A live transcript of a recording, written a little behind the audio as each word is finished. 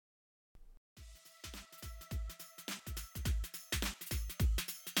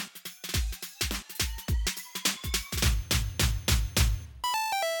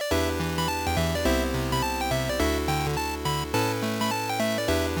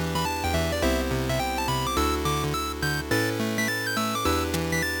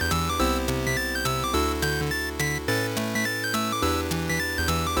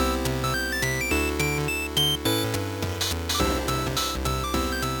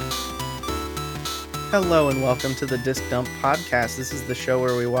Hello and welcome to the Disc Dump Podcast. This is the show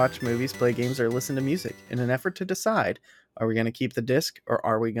where we watch movies, play games, or listen to music in an effort to decide, are we going to keep the disc or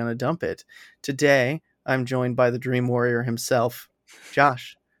are we going to dump it? Today, I'm joined by the Dream Warrior himself,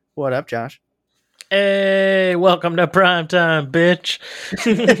 Josh. What up, Josh? Hey, welcome to Primetime, bitch.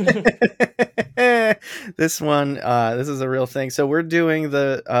 This is a real thing. So we're doing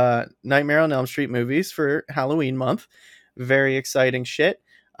the Nightmare on Elm Street movies for Halloween month. Very exciting shit.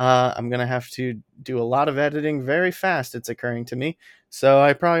 I'm going to have to do a lot of editing very fast, it's occurring to me. So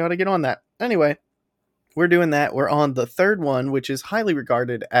I probably ought to get on that. Anyway, we're doing that. We're on the third one, which is highly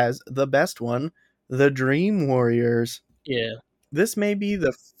regarded as the best one, The Dream Warriors. Yeah. This may be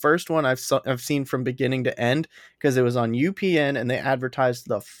the first one I've seen from beginning to end because it was on UPN and they advertised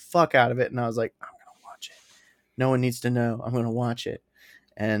the fuck out of it. And I was like, I'm going to watch it. No one needs to know. I'm going to watch it.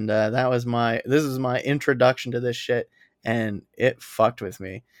 And this is my introduction to this shit. And it fucked with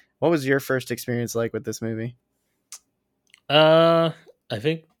me. What was your first experience like with this movie? I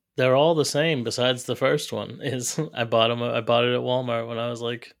think they're all the same besides the first one. I bought it at Walmart when I was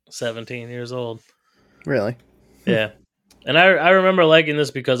like 17 years old. Really? Yeah. And I remember liking this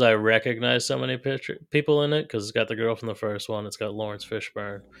because I recognized so many people in it, because it's got the girl from the first one, it's got Lawrence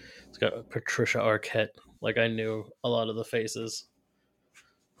Fishburne, it's got Patricia Arquette. Like, I knew a lot of the faces,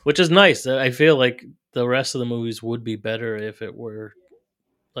 which is nice. I feel like the rest of the movies would be better if it were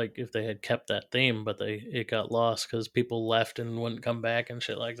like if they had kept that theme, but it got lost because people left and wouldn't come back and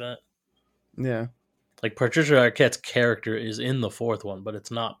shit like that. Yeah. Like, Patricia Arquette's character is in the fourth one, but it's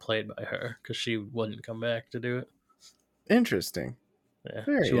not played by her because she wouldn't come back to do it. Interesting. Yeah,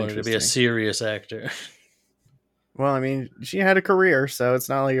 Very she wanted to be a serious actor. Well, I mean, she had a career, so it's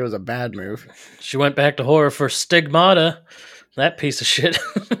not like it was a bad move. She went back to horror for Stigmata, that piece of shit.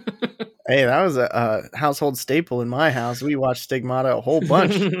 Hey, that was a household staple in my house. We watched Stigmata a whole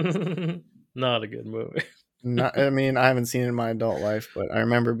bunch. Not a good movie. I mean, I haven't seen it in my adult life, but I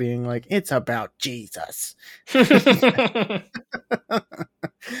remember being like, it's about Jesus.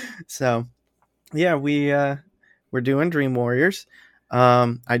 So, yeah, we're doing Dream Warriors.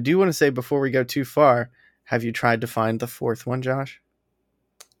 I do want to say before we go too far, have you tried to find the fourth one, Josh?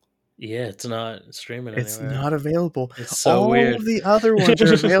 Yeah, it's not streaming It's anywhere. not available. It's so all weird. Of the other ones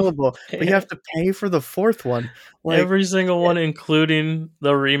are available, but you have to pay for the fourth one. Like, every single one, including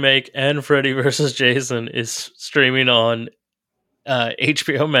the remake and Freddy vs. Jason, is streaming on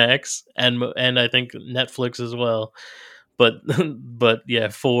HBO Max and I think Netflix as well. But yeah,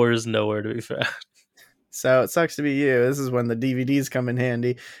 4 is nowhere to be found. So it sucks to be you. This is when the DVDs come in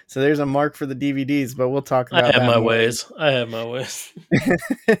handy. So there's a mark for the DVDs, but we'll talk about that. I have my ways.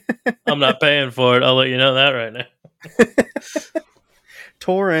 I'm not paying for it. I'll let you know that right now.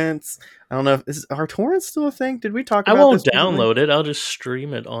 Torrents. I don't know. Are torrents still a thing? Did we talk about I won't this download it. I'll just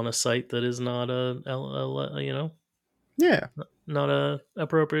stream it on a site that is not not a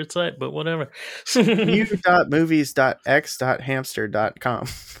appropriate site, but whatever. u.movies.x.hamster.com.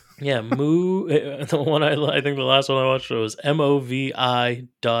 Yeah, the one I think the last one I watched was movi.es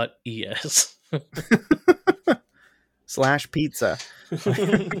 /pizza.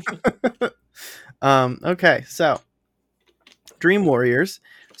 Okay, so Dream Warriors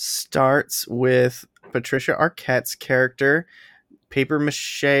starts with Patricia Arquette's character paper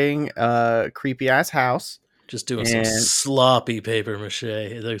macheing a creepy ass house. Just doing some sloppy paper mache.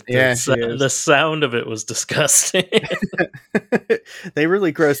 The sound of it was disgusting. They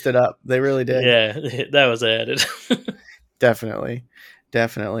really grossed it up. They really did. Yeah, that was added. Definitely.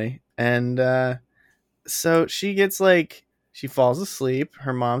 And so she falls asleep.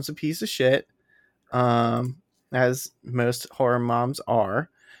 Her mom's a piece of shit, as most horror moms are.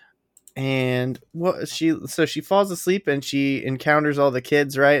 And she falls asleep and she encounters all the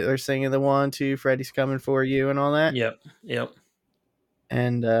kids, right? They're singing the 1, 2, Freddy's coming for you and all that. Yep.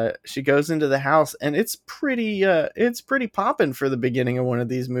 And she goes into the house and it's pretty popping for the beginning of one of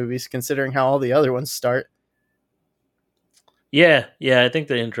these movies, considering how all the other ones start. Yeah. I think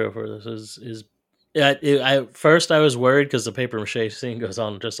the intro for this is first I was worried because the paper mache scene goes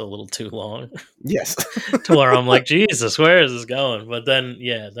on just a little too long. Yes. To where I'm like, Jesus, where is this going? But then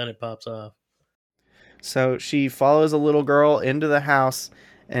it pops off. So she follows a little girl into the house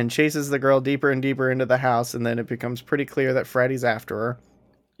and chases the girl deeper and deeper into the house, and then it becomes pretty clear that Freddy's after her.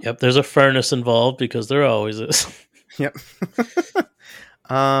 Yep, there's a furnace involved because there always is. Yep.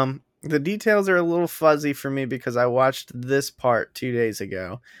 The details are a little fuzzy for me because I watched this part 2 days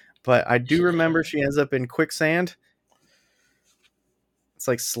ago. But I do remember she ends up in quicksand. It's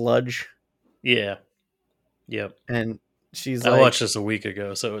like sludge. Yeah. Yep. And she's I watched this a week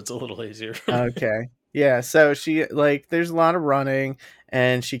ago, so it's a little easier. Okay. Yeah, so she like there's a lot of running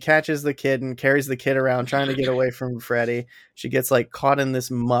and she catches the kid and carries the kid around trying to get away from Freddy. She gets like caught in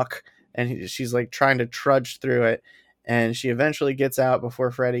this muck and she's like trying to trudge through it and she eventually gets out before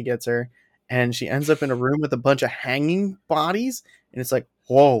Freddy gets her and she ends up in a room with a bunch of hanging bodies and it's like,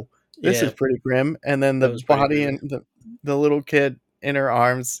 "Whoa, this is Yeah, pretty grim." And then the that was pretty body creepy. and the little kid in her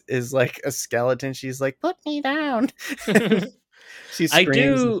arms is like a skeleton. She's like, "Put me down." She I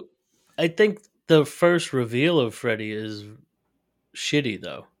screams. do. I think the first reveal of Freddy is shitty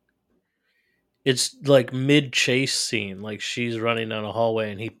though. It's like mid chase scene, like she's running down a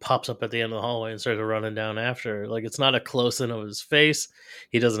hallway and he pops up at the end of the hallway and starts running down after her. Like it's not a close in of his face.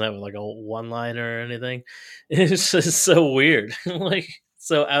 He doesn't have like a one liner or anything. It's just so weird, like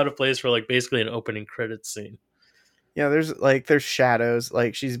so out of place for like basically an opening credits scene. Yeah, there's shadows,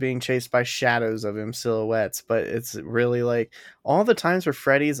 like she's being chased by shadows of him, silhouettes, but it's really like all the times where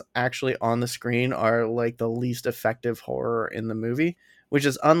Freddy's actually on the screen are like the least effective horror in the movie, which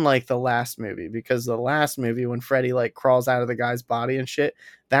is unlike the last movie because the last movie when Freddy like crawls out of the guy's body and shit,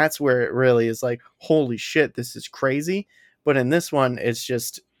 that's where it really is like, holy shit, this is crazy. But in this one, it's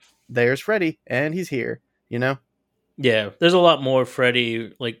just there's Freddy and he's here, you know? Yeah, there's a lot more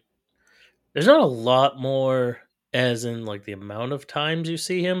Freddy. Like there's not a lot more as in like the amount of times you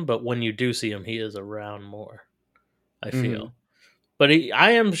see him, but when you do see him, he is around more. I Hmm. feel. But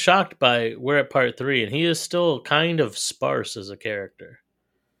I am shocked by we're at part 3, and he is still kind of sparse as a character.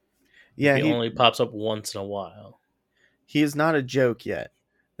 Like Yeah, he only pops up once in a while. he is not a joke yet.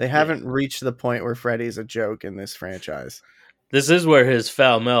 They Yeah, haven't reached the point where Freddy's a joke in this franchise. this is where his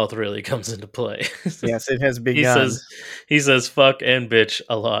foul mouth really comes into play. Yes, it has he begun. says he says fuck and bitch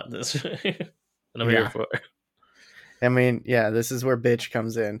a lot in this, and I'm here Yeah. for it. I mean, yeah, this is where bitch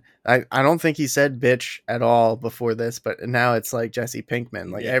comes in. I don't think he said bitch at all before this, but now it's like Jesse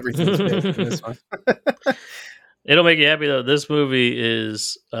Pinkman. Like Yeah. everything's bitch in this one. It'll make you happy though. This movie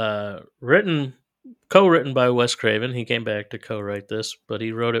is co-written by Wes Craven. He came back to co-write this, but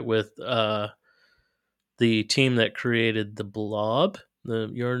he wrote it with the team that created The Blob,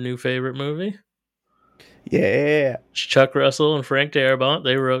 your new favorite movie. Yeah. Chuck Russell and Frank Darabont.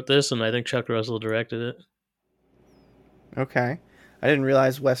 They wrote this, and I think Chuck Russell directed it. Okay. I didn't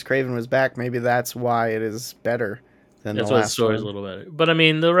realize Wes Craven was back. Maybe that's why it is better than the That's why the last story's a one. little better. But I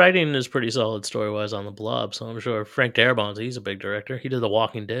mean, the writing is pretty solid story wise on The Blob, so I'm sure Frank Darabont, he's a big director. He did The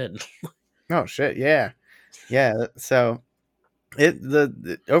Walking Dead. Oh shit, yeah. Yeah, so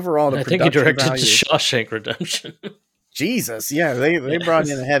the overall And the I think he production directed value. Shawshank Redemption. Jesus, yeah, they brought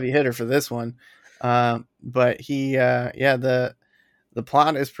in a heavy hitter for this one. But he yeah, the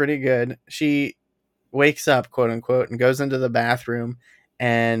plot is pretty good. She wakes up, quote unquote, and goes into the bathroom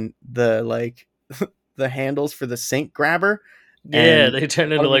and the like the handles for the sink grabber Yeah, and they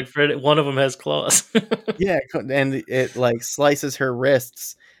turned one into of them, like Fred. One of them has claws. yeah, and it like slices her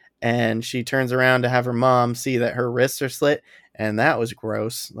wrists and she turns around to have her mom see that her wrists are slit and that was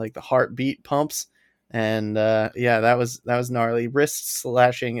gross. Like the heartbeat pumps and yeah, that was gnarly. Wrist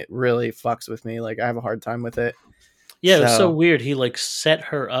slashing, it really fucks with me. Like I have a hard time with it. Yeah, it was so So weird. He like set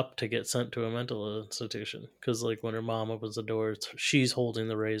her up to get sent to a mental institution because like when her mom opens the door, she's holding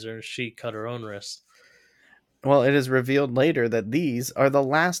the razor and she cut her own wrist. well, it is revealed later that these are the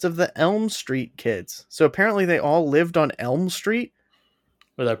last of the Elm Street kids. So apparently they all lived on Elm Street.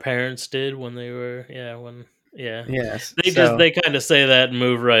 Or their parents did when they were yeah. Yes. They kind of say that and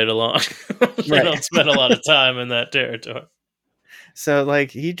move right along. They Right. don't spend a lot of time in that territory. So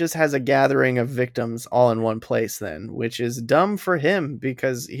like he just has a gathering of victims all in one place then, which is dumb for him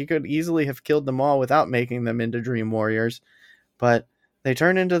because he could easily have killed them all without making them into Dream Warriors, but they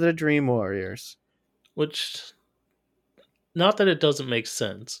turn into the Dream Warriors. Which, not that it doesn't make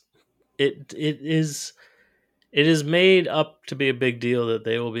sense. It is made up to be a big deal that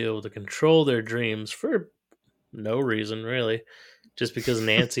they will be able to control their dreams for no reason really, just because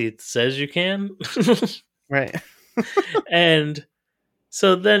Nancy says you can. Right. And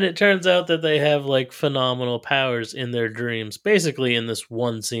so then it turns out that they have like phenomenal powers in their dreams, basically in this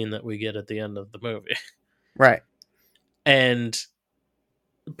one scene that we get at the end of the movie. Right. And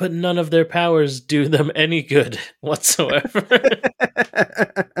but none of their powers do them any good whatsoever.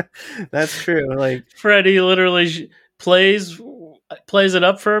 That's true. Like Freddy literally plays it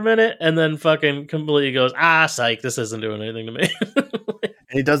up for a minute and then fucking completely goes, psych, this isn't doing anything to me.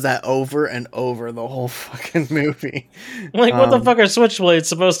 he does that over and over the whole fucking movie. Like, what the Um, fuck are Switchblades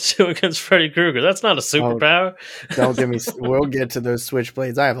supposed to do against Freddy Krueger? That's not a oh, superpower. don't give me. We'll get to those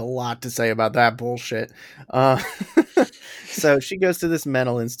switchblades. I have a lot to say about that bullshit. Uh, so she goes to this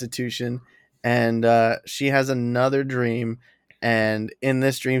mental institution, and she has another dream. And in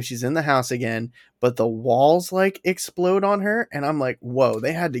this dream, she's in the house again, but the walls like explode on her, and I'm like, whoa,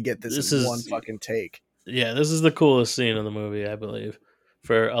 they had to get this This in one is fucking take. yeah, this is the coolest scene in the movie, I believe,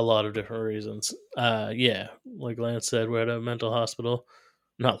 for a lot of different reasons. Yeah, like Lance said, we're at a mental hospital.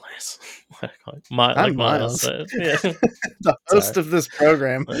 Not Lance, I'm like Miles Miles, said. Yeah, the sorry. host of this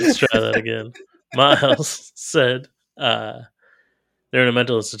program. Let's try that again. Miles said they're in a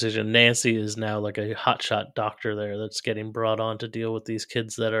mental institution. Nancy is now like a hotshot doctor there that's getting brought on to deal with these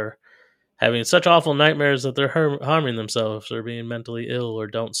kids that are having such awful nightmares that they're harming themselves or being mentally ill or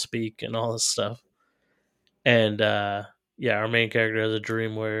don't speak and all this stuff. And yeah, our main character has a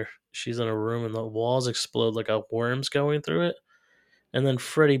dream where she's in a room and the walls explode like a worm's going through it. And then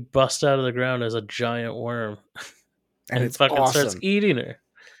Freddy busts out of the ground as a giant worm And and it's fucking starts awesome. eating her.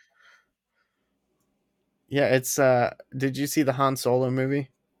 Yeah, it's did you see the Han Solo movie?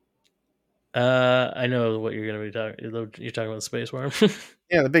 I know what you're gonna be talking. You're talking about the space worm.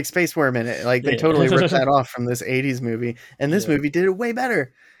 Yeah, the big space worm in it. Like they totally ripped Yeah, that off from this 80s movie, and this yeah, movie did it way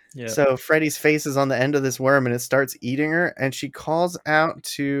better. yeah, So Freddy's face is on the end of this worm and it starts eating her, and she calls out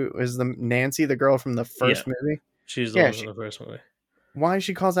to, is the Nancy, the girl from the yeah. first movie? She's the Yeah, one from the first movie why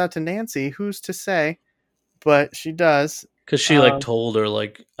she calls out to Nancy, who's to say? But she does. because she like Um, told her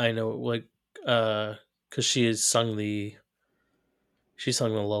like I know like because she sung the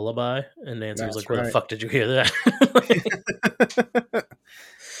lullaby and Nancy was that's like, "Where the right. fuck did you hear that?"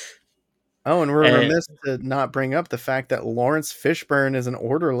 Oh, and we're And remiss to not bring up the fact that Lawrence Fishburne is an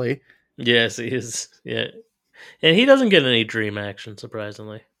orderly. yes, he is. Yeah, and he doesn't get any dream action,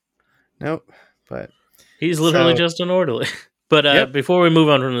 surprisingly. Nope. But He's literally so, just an orderly. But yep. before we move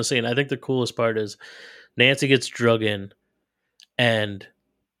on from the scene, I think the coolest part is Nancy gets drug in and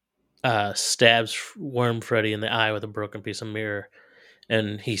stabs Worm Freddy in the eye with a broken piece of mirror,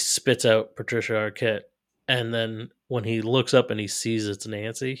 and he spits out Patricia Arquette. And then when he looks up and he sees it's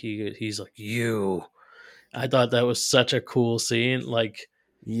Nancy, he's like, "You." I thought that was such a cool scene. Like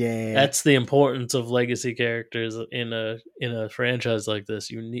Yeah. that's the importance of legacy characters in a franchise like this.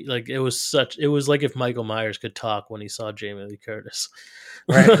 You need like it was like if Michael Myers could talk when he saw Jamie Lee Curtis.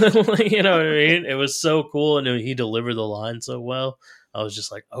 Right. You know what I mean? It was so cool, and he delivered the line so well. I was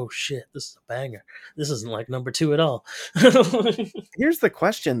just like, "Oh shit, this is a banger! This isn't like number two at all." Here's the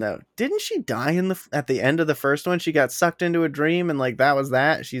question though. Didn't she die in the at the end of the first one? She got sucked into a dream and like that was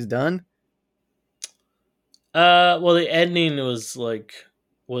that. She's done? Well, the ending was like,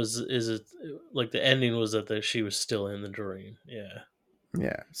 was is it like the ending was that she was still in the dream? Yeah,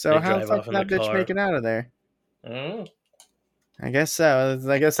 Yeah. they So how the drive fuck off did in the that bitch make car. it out of there? I don't know. I guess so.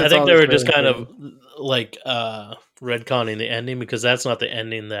 I guess I that's think all they that's were just really kind important. of like redconning the ending because that's not the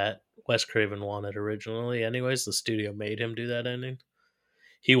ending that Wes Craven wanted originally. Anyways, the studio made him do that ending.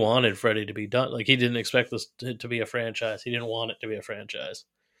 He wanted Freddy to be done. Like he didn't expect this to be a franchise. He didn't want it to be a franchise.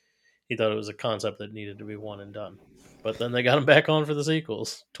 He thought it was a concept that needed to be one and done. But then they got him back on for the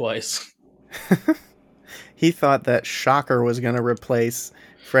sequels twice. He thought that Shocker was going to replace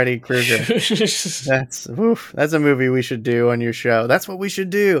Freddy Krueger. That's that's a movie we should do on your show. That's what we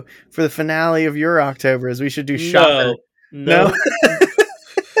should do for the finale of your October. Is we should do Shocker. No, No. no.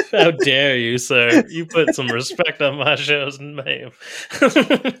 How dare you, sir? You put some respect on my show's name.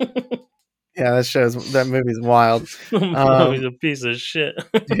 Yeah, that movie's wild. He's a piece of shit.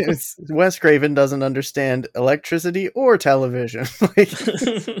 Wes Craven doesn't understand electricity or television. Like,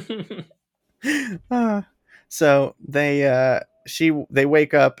 so they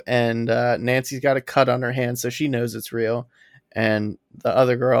wake up and Nancy's got a cut on her hand, so she knows it's real, and the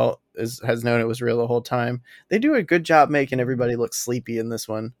other girl has known it was real the whole time. They do a good job making everybody look sleepy in this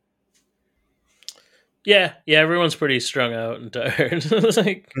one. Yeah, everyone's pretty strung out and tired.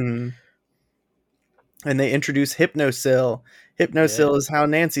 Like, Mm. And they introduce Hypnosil. yeah, Hypnosil is how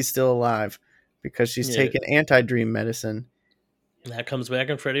Nancy's still alive because she's yeah. taking anti-dream medicine. That comes back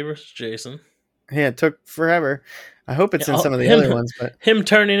in Freddy vs. Jason. Yeah, it took forever. I hope it's in some of the Him, other ones, but him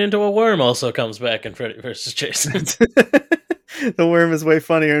turning into a worm also comes back in Freddy vs. Jason. the worm is way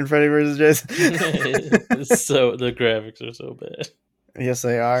funnier in Freddy vs. Jason. So the graphics are so bad. Yes,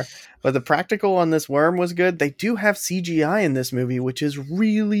 they are. But the practical on this worm was good. They do have CGI in this movie, which is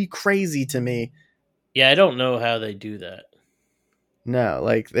really crazy to me. Yeah, I don't know how they do that. No,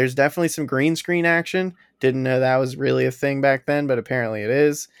 like there's definitely some green screen action. Didn't know that was really a thing back then, but apparently it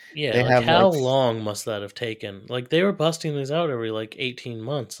is. Yeah, They like have how like long must that have taken? Like they were busting these out every like 18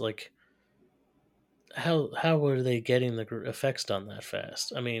 months. Like how were they getting the effects done that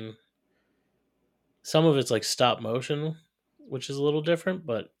fast? I mean, some of it's like stop motion, which is a little different,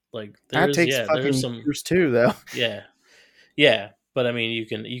 but like that takes there's fucking some years too, though. yeah. Yeah, but I mean, you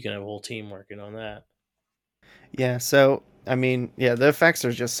can have a whole team working on that. Yeah, so I mean, yeah, the effects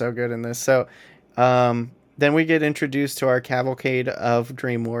are just so good in this. So Then we get introduced to our cavalcade of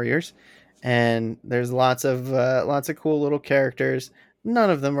Dream Warriors, and there's lots of cool little characters. None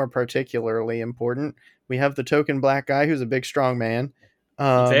of them are particularly important. We have the token black guy who's a big strong man.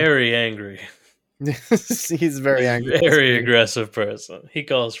 Um, Very angry. he's very angry in this Very movie. aggressive person. He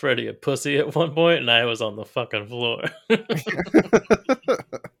calls Freddy a pussy at one point, and I was on the fucking floor.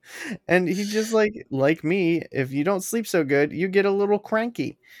 And he just like me, if you don't sleep so good, you get a little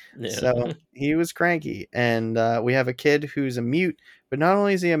cranky. Yeah. So he was cranky, and we have a kid who's a mute. But not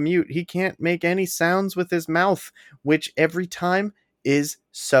only is he a mute, he can't make any sounds with his mouth, which every time is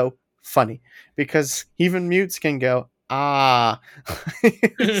so funny because even mutes can go ah.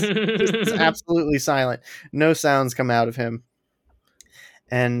 It's just absolutely silent. No sounds come out of him,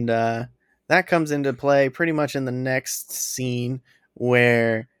 and that comes into play pretty much in the next scene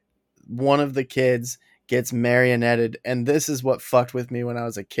where one of the kids gets marionetted, and this is what fucked with me when I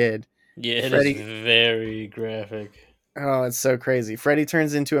was a kid. Yeah, it is Freddy, very graphic. oh, it's so crazy. Freddy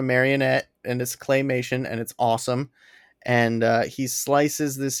turns into a marionette, and it's claymation, and it's awesome. And he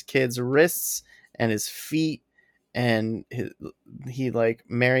slices this kid's wrists and his feet, and he like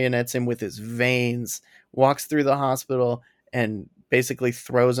marionettes him with his veins. Walks through the hospital and basically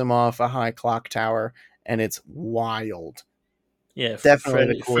throws him off a high clock tower, and it's wild. Yeah,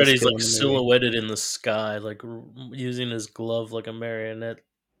 Definitely the coolest Freddy's kill like in the movie. silhouetted in the sky, like using his glove like a marionette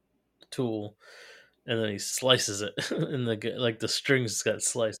tool, and then he slices it, and like the strings got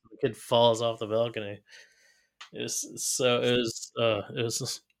sliced. The kid falls off the balcony. It was,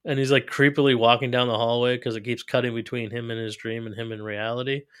 and he's like creepily walking down the hallway because it keeps cutting between him in his dream and him in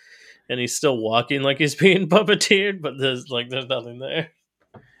reality, and he's still walking like he's being puppeteered, but there's nothing there.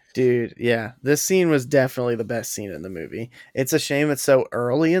 Dude, yeah, this scene was definitely the best scene in the movie. It's a shame it's so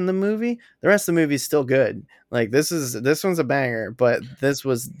early in the movie. The rest of the movie's still good. Like this one's a banger, but this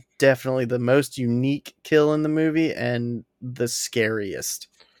was definitely the most unique kill in the movie and the scariest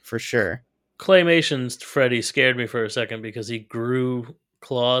for sure. Claymation's Freddy scared me for a second because he grew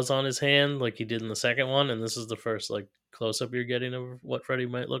claws on his hand like he did in the second one, and this is the first like close up you're getting of what Freddy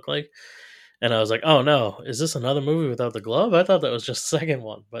might look like. And I was like, "Oh no, is this another movie without the glove?" I thought that was just the second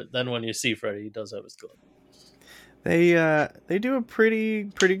one, but then when you see Freddy, he does have his glove. They do a pretty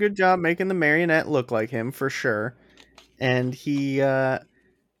good job making the marionette look like him for sure. And he's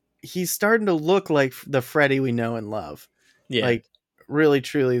starting to look like the Freddy we know and love. Yeah, Like really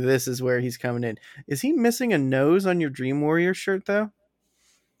truly this is where he's coming in. Is he missing a nose on your Dream Warrior shirt though?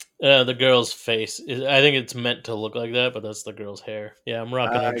 the girl's face. I think it's meant to look like that, but that's the girl's hair. Yeah, I'm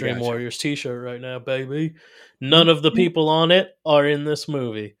rocking a I Dream gotcha. Warriors T-shirt right now, baby. None Woot of the woot. people on it are in this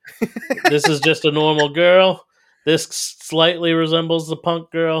movie. This is just a normal girl. This slightly resembles the punk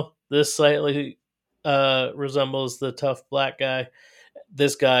girl. This slightly resembles the tough black guy.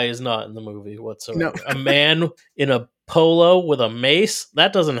 This guy is not in the movie No, whatsoever. A man in a polo with a mace?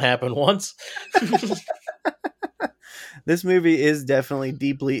 That doesn't happen once. this movie is definitely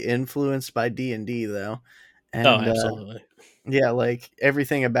deeply influenced by D&D though. Oh, And absolutely. yeah, like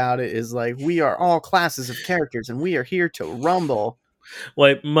everything about it is like we are all classes of characters and we are here to rumble.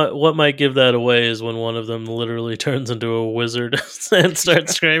 What might give that away is when one of them literally turns into a wizard and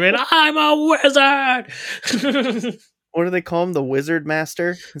starts screaming, "I'm a wizard!" What do they call him? The Wizard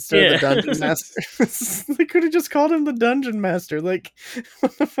Master instead of the Yeah. Dungeon Master. They could have just called him the Dungeon Master. Like,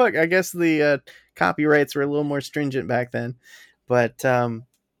 what the fuck? I guess the copyrights were a little more stringent back then, but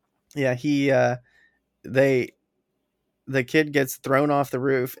yeah, they the kid gets thrown off the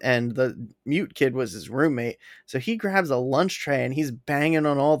roof, and the mute kid was his roommate. So he grabs a lunch tray and he's banging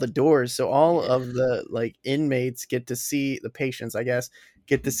on all the doors. So all Yeah. of the like inmates get to see the patients, I guess,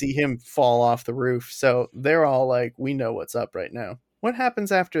 get to see him fall off the roof. So they're all like, "We know what's up right now." What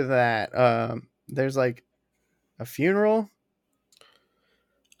happens after that? There's like a funeral.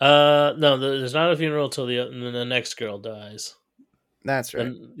 No, there's not a funeral till the next girl dies. That's right.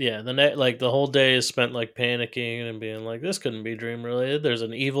 Then yeah, like the whole day is spent like panicking and being like, this couldn't be dream related. There's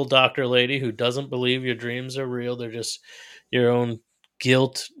an evil doctor lady who doesn't believe your dreams are real. They're just your own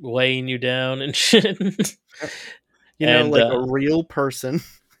guilt weighing you down and shit. And Like a real person.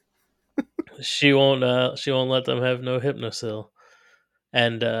 she won't let them have no hypnosil.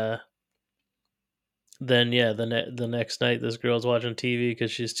 And then yeah, the next night this girl's watching TV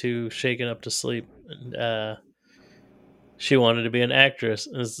because she's too shaken up to sleep. And she wanted to be an actress.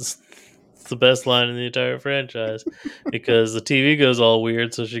 It's the best line in the entire franchise because the TV goes all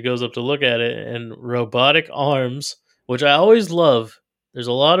weird. So she goes up to look at it, and robotic arms, which I always love. There's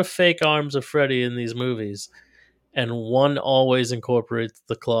a lot of fake arms of Freddy in these movies, and one always incorporates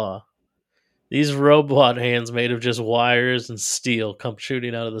the claw. These robot hands made of just wires and steel come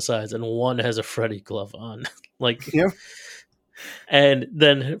shooting out of the sides, and one has a Freddy glove on. Like, Yep. and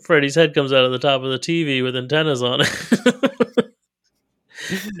then Freddy's head comes out of the top of the TV with antennas on it.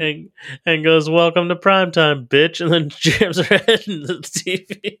 and goes, "Welcome to primetime, bitch," and then jams her head into the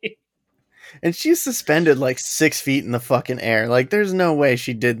TV. And she's suspended like 6 feet in the fucking air. Like, there's no way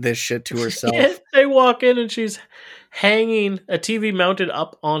she did this shit to herself. Yeah, they walk in and she's hanging a TV mounted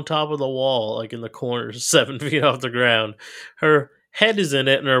up on top of the wall, like in the corner, 7 feet off the ground. Her head is in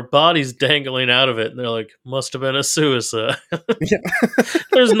it and her body's dangling out of it. And they're like, must have been a suicide. Yeah.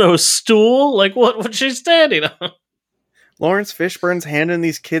 There's no stool. Like, what was she standing on? Lawrence Fishburne's handing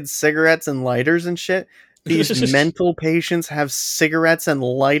these kids cigarettes and lighters and shit. These mental patients have cigarettes and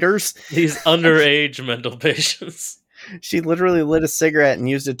lighters. These underage mental patients. She literally lit a cigarette and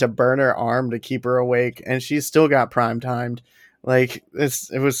used it to burn her arm to keep her awake, and she's still got prime timed. Like,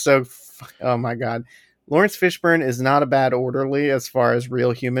 it was so. Oh my god, Lawrence Fishburne is not a bad orderly as far as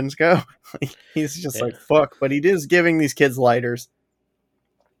real humans go. He's just like fuck, but he is giving these kids lighters.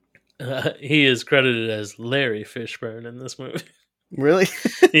 He is credited as Larry Fishburne in this movie. Really?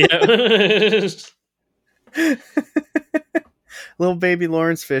 Yeah. Little baby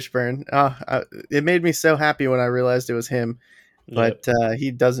Lawrence Fishburne. It made me so happy when I realized it was him. But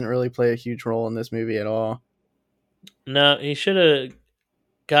he doesn't really play a huge role in this movie at all. No, he should have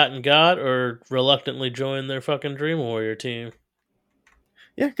gotten got or reluctantly joined their fucking Dream Warrior team.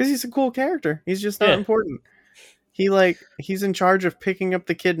 Yeah, because he's a cool character. He's just not important. He's in charge of picking up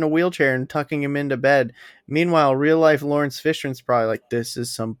the kid in a wheelchair and tucking him into bed. Meanwhile, real life Lawrence Fishburne's probably like, this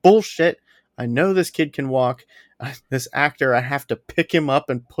is some bullshit. I know this kid can walk. This actor, I have to pick him up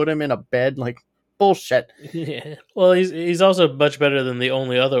and put him in a bed. Like, bullshit. Yeah. Well, he's also much better than the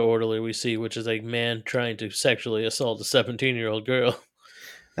only other orderly we see, which is a man trying to sexually assault a 17-year-old girl.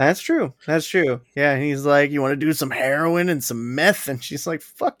 That's true. That's true. Yeah, and he's like, you want to do some heroin and some meth? And she's like,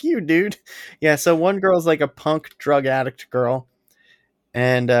 fuck you, dude. Yeah, so one girl's like a punk drug addict girl.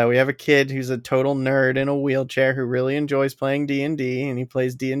 And we have a kid who's a total nerd in a wheelchair who really enjoys playing D&D, and he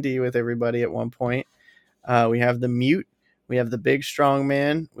plays D&D with everybody at one point. We have the mute. We have the big strong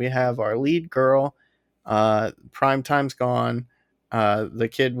man. We have our lead girl. Prime time's gone. The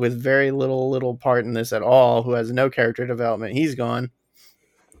kid with very little part in this at all, who has no character development, he's gone.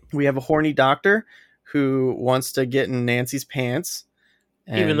 We have a horny doctor who wants to get in Nancy's pants.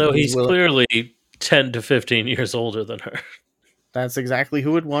 Even though he's clearly 10 to 15 years older than her. That's exactly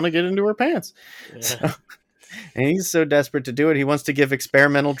who would want to get into her pants. Yeah. So, and he's so desperate to do it, he wants to give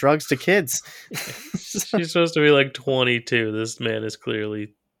experimental drugs to kids. She's supposed to be like 22. This man is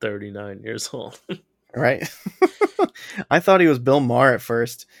clearly 39 years old. Right? I thought he was Bill Maher at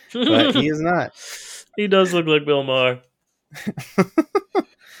first, but he is not. He does look like Bill Maher.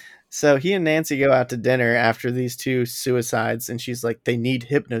 So he and Nancy go out to dinner after these two suicides, and she's like, they need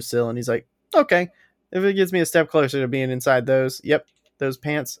Hypnosil. And he's like, okay, if it gets me a step closer to being inside those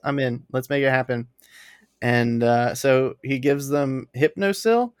pants, I'm in. Let's make it happen. And so he gives them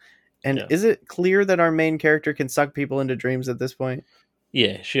Hypnosil. And is it clear that our main character can suck people into dreams at this point?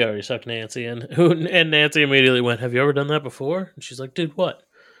 Yeah, she already sucked Nancy in. And Nancy immediately went, have you ever done that before? And she's like, dude, what?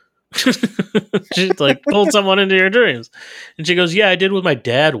 She's like, pulled someone into your dreams. And she goes, yeah, I did with my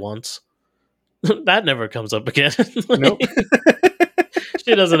dad once. That never comes up again. Nope.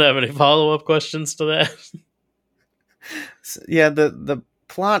 She doesn't have any follow-up questions to that. Yeah, the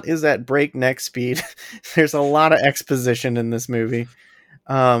plot is at breakneck speed. There's a lot of exposition in this movie.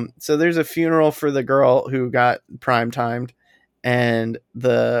 So there's a funeral for the girl who got prime timed, and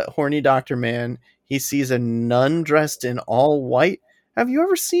the horny doctor man, he sees a nun dressed in all white. Have you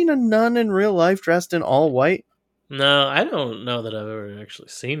ever seen a nun in real life dressed in all white? No, I don't know that I've ever actually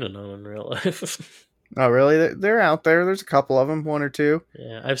seen a nun in real life. Oh, really? They're out there. There's a couple of them, one or two.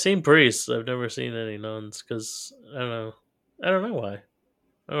 Yeah, I've seen priests. I've never seen any nuns because I don't know why.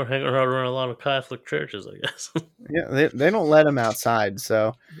 I don't hang around a lot of Catholic churches, I guess. Yeah, they don't let them outside,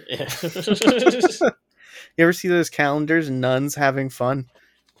 so. Yeah. You ever see those calendars, nuns having fun?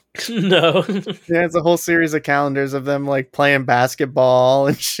 No. Yeah, it's a whole series of calendars of them like playing basketball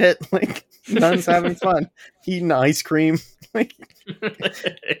and shit, like nuns having fun, eating ice cream. Like,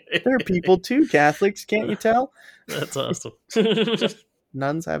 there are people too, Catholics, can't you tell? That's awesome.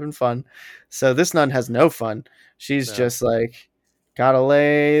 Nuns having fun. So this nun has no fun. She's just like, gotta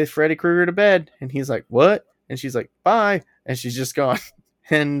lay Freddy Krueger to bed, and he's like, what? And she's like, bye, and she's just gone.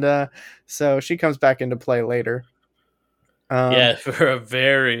 And so she comes back into play later. Yeah, for a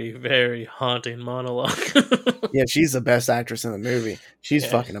very, very haunting monologue. Yeah, she's the best actress in the movie. She's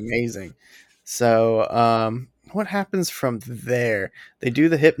fucking amazing. So what happens from there? They do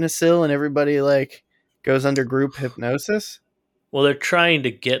the hypnosil and everybody like goes under group hypnosis. Well, they're trying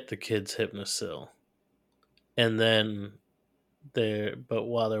to get the kids hypnosil, and then but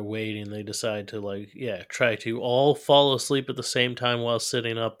while they're waiting, they decide to try to all fall asleep at the same time while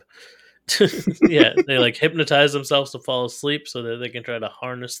sitting up. Yeah, they like hypnotize themselves to fall asleep so that they can try to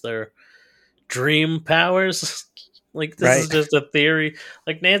harness their dream powers. Like, this Right. is just a theory.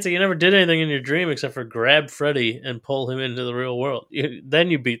 Like, Nancy, you never did anything in your dream except for grab Freddy and pull him into the real world.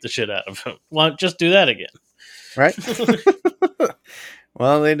 Then you beat the shit out of him. Well, just do that again. Right.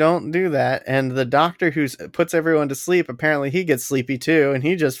 Well, they don't do that, and the doctor who puts everyone to sleep, apparently he gets sleepy too, and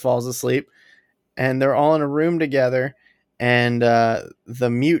he just falls asleep. And they're all in a room together, and the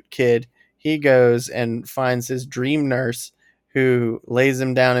mute kid, he goes and finds his dream nurse, who lays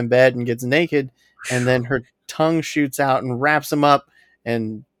him down in bed and gets naked, and then her tongue shoots out and wraps him up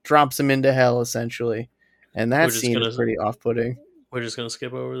and drops him into hell, essentially. And that scene is pretty off-putting. We're just gonna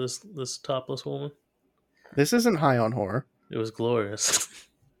skip over this topless woman. This isn't high on horror. It was glorious.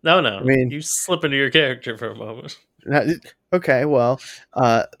 No, I mean, you slip into your character for a moment. Okay, well,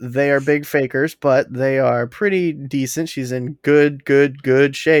 they are big fakers, but they are pretty decent. She's in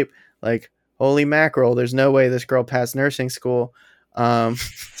good shape. Like, holy mackerel, there's no way this girl passed nursing school. So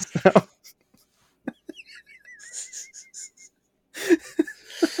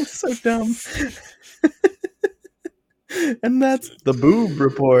dumb. And that's the boob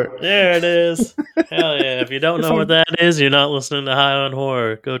report. There it is. Hell yeah. If you don't know what that is, you're not listening to High on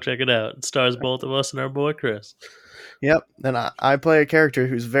Horror. Go check it out. It stars both of us and our boy Chris. Yep. And I play a character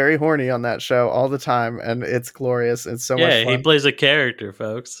who's very horny on that show all the time, and it's glorious. It's so much fun. Yeah, he plays a character,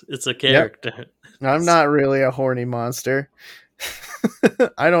 folks. It's a character. Yep. I'm not really a horny monster.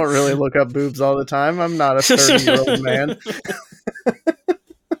 I don't really look up boobs all the time. I'm not a 30-year-old man.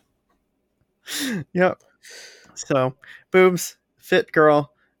 Yep. So, boobs, fit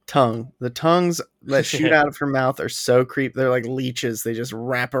girl, tongue. The tongues that shoot out of her mouth are so creepy. They're like leeches. They just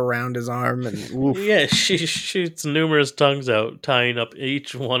wrap around his arm and oof. Yeah, she shoots numerous tongues out, tying up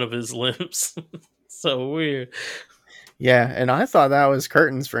each one of his limbs. So weird. Yeah, and I thought that was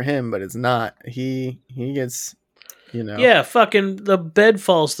curtains for him, but it's not. He gets, you know. Yeah, fucking the bed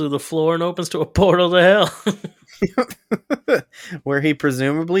falls through the floor and opens to a portal to hell. Where he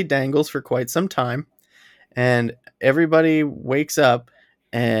presumably dangles for quite some time. And everybody wakes up,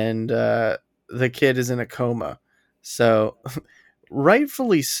 and the kid is in a coma. So,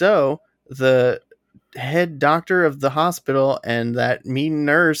 rightfully so, the head doctor of the hospital and that mean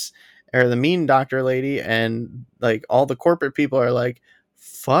nurse, or the mean doctor lady, and like all the corporate people are like,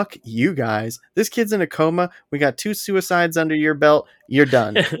 fuck you guys. This kid's in a coma. We got 2 suicides under your belt. You're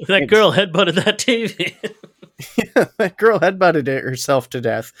done. That girl headbutted that TV. Yeah, that girl headbutted it herself to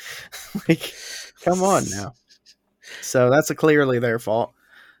death. Like, come on now. So that's clearly their fault.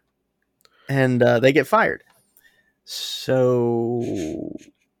 And they get fired. So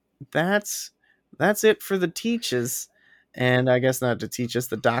that's it for the teachers. And I guess not to teach us,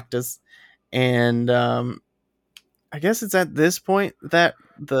 the doctors. And I guess it's at this point that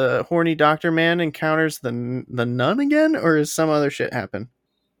the horny doctor man encounters the nun again, or is some other shit happen?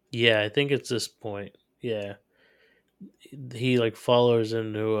 Yeah, I think it's this point. Yeah. He like follows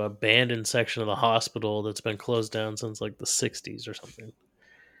into an abandoned section of the hospital that's been closed down since like the 60s or something.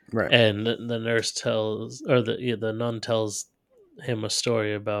 Right. And the nurse tells, or the nun tells him a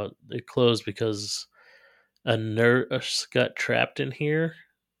story about it closed because a nurse got trapped in here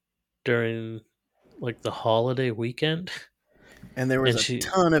during like the holiday weekend. And there was a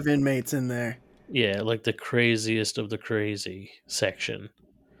ton of inmates in there. Yeah, like the craziest of the crazy section.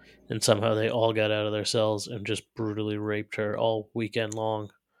 And somehow they all got out of their cells and just brutally raped her all weekend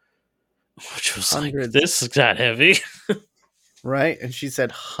long. Which was hundreds. Like, this got heavy. Right? And she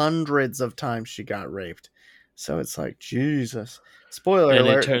said hundreds of times she got raped. So it's like, Jesus. Spoiler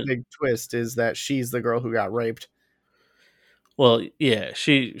alert, the big twist is that she's the girl who got raped. Well, yeah,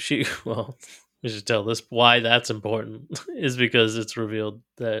 she well, we should tell this why that's important is because it's revealed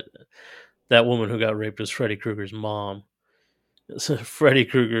that that woman who got raped was Freddy Krueger's mom. So Freddy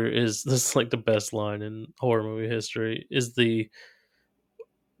Krueger this is like the best line in horror movie history, is the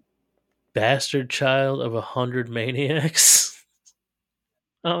bastard child of 100 maniacs.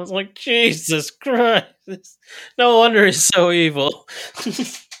 I was like, Jesus Christ. No wonder he's so evil.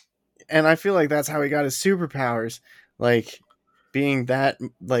 And I feel like that's how he got his superpowers. Like, being that,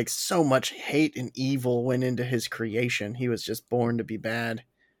 like, so much hate and evil went into his creation. He was just born to be bad.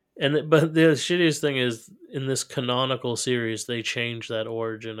 But the shittiest thing is, in this canonical series, they changed that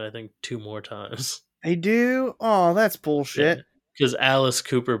origin, I think, 2 more times. They do? Oh, that's bullshit. because Alice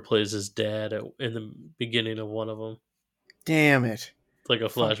Cooper plays his dad in the beginning of one of them. Damn it. It's like a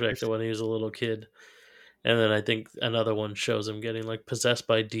flashback Fuckers. to when he was a little kid. And then I think another one shows him getting like possessed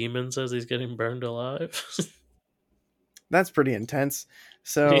by demons as he's getting burned alive. That's pretty intense.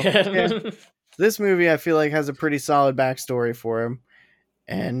 So, yeah, Yeah. this movie I feel like has a pretty solid backstory for him.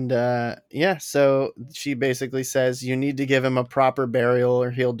 And yeah, so she basically says, you need to give him a proper burial or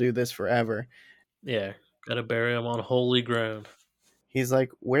he'll do this forever. Yeah. Gotta bury him on holy ground. He's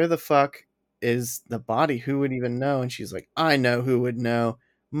like, where the fuck is the body? Who would even know? And she's like, I know who would know.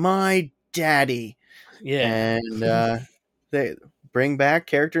 My daddy. Yeah. And they bring back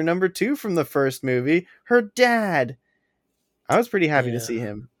character number 2 from the first movie, her dad. I was pretty happy to Yeah. see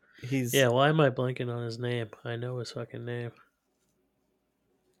him. He's Yeah, why am I blanking on his name? I know his fucking name.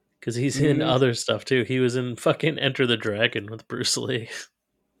 Because he's in mm, other stuff too. He was in fucking Enter the Dragon with Bruce Lee.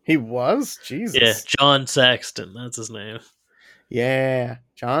 he was Yeah, Jesus. John Saxton. That's his name. Yeah,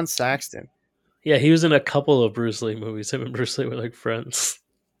 John Saxton. Yeah, he was in a couple of Bruce Lee movies. Him and Bruce Lee were like friends.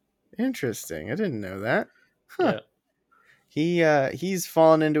 Interesting. I didn't know that. Huh. Yeah. He's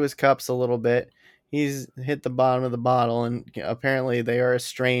fallen into his cups a little bit. He's hit the bottom of the bottle, and apparently they are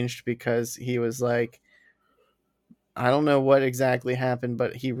estranged because he was like, I don't know what exactly happened,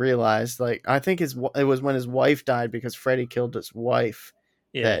 but he realized, like, I think it was when his wife died because Freddy killed his wife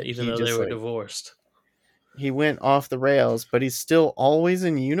Yeah, that even he though they just were like divorced. he went off the rails, but he's still always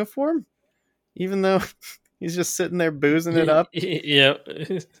in uniform, even though he's just sitting there boozing it up Yeah.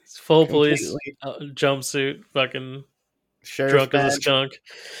 It's full police completely. jumpsuit, fucking Sheriff's drunk as a badge.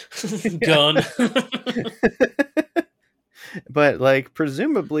 skunk. Yeah. Gun. But like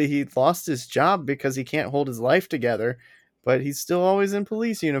presumably he lost his job because he can't hold his life together, but he's still always in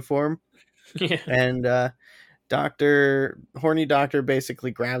police uniform. Yeah. And horny doctor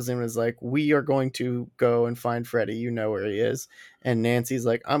basically grabs him and is like, we are going to go and find Freddy, you know where he is. And Nancy's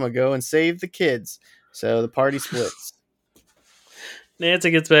like, I'm gonna go and save the kids. So the party splits.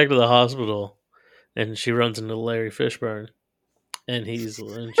 Nancy gets back to the hospital and she runs into Larry Fishburne. And she's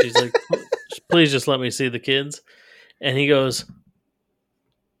like, please just let me see the kids. And he goes,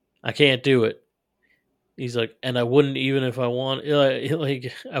 I can't do it. He's like, and I wouldn't even if I want,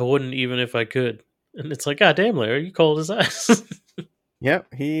 like I wouldn't even if I could. And it's like, God damn, Larry, you cold as ice.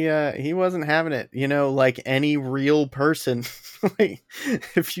 Yep, he wasn't having it. You know, like any real person. Like,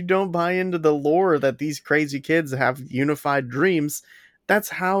 if you don't buy into the lore that these crazy kids have unified dreams, that's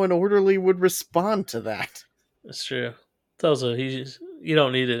how an orderly would respond to that. That's true. It's also you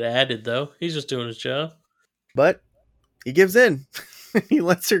don't need it added though. He's just doing his job. But he gives in. He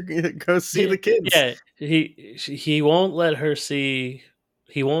lets her go see the kids. Yeah, he won't let her see.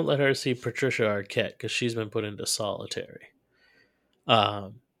 He won't let her see Patricia Arquette because she's been put into solitary.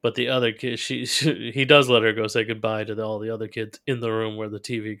 But the other kid, he does let her go say goodbye to all the other kids in the room where the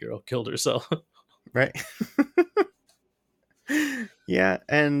TV girl killed herself. Right. Yeah,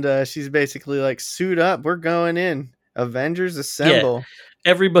 and she's basically like, suit up, we're going in. Avengers assemble.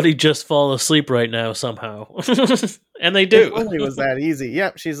 Everybody just fall asleep right now somehow. And they If do. only it was that easy.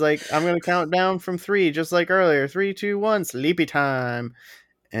 Yep, she's like, I'm gonna count down from 3, just like earlier. 3, 2, 1, sleepy time.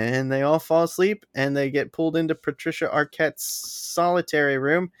 And they all fall asleep, and they get pulled into Patricia Arquette's solitary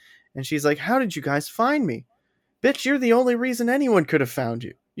room, and she's like, how did you guys find me? Bitch, you're the only reason anyone could have found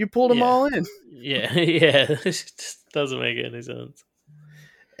you. You pulled them Yeah. all in. Yeah. It just doesn't make any sense.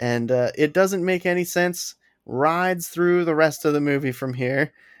 And it doesn't make any sense. Rides through the rest of the movie from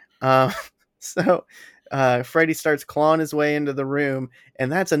here. So Freddy starts clawing his way into the room,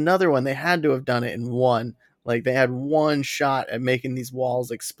 and that's another one. They had to have done it in one. Like, they had one shot at making these walls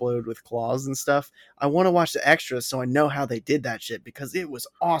explode with claws and stuff. I want to watch the extras so I know how they did that shit, because it was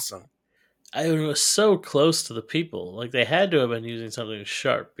awesome. I was so close to the people. Like they had to have been using something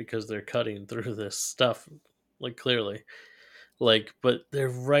sharp because they're cutting through this stuff, like clearly. Like, but they're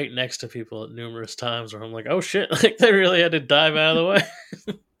right next to people at numerous times where I'm like, oh shit, like they really had to dive out of the way.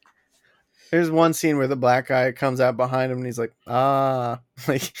 There's one scene where the black guy comes out behind him and he's like,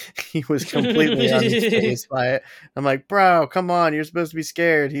 like he was completely unfazed by it. I'm like, bro, come on, you're supposed to be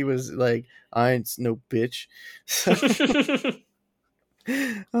scared. He was like, I ain't no bitch.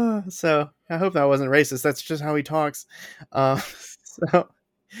 So I hope that wasn't racist. That's just how he talks. So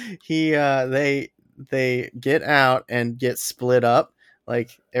they get out and get split up.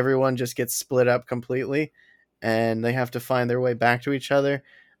 Like, everyone just gets split up completely, and they have to find their way back to each other.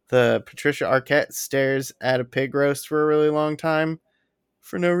 The Patricia Arquette stares at a pig roast for a really long time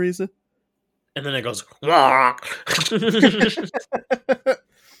for no reason. And then it goes.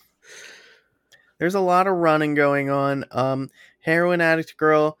 There's a lot of running going on. Heroin addict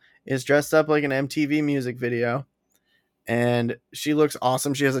girl is dressed up like an MTV music video. and she looks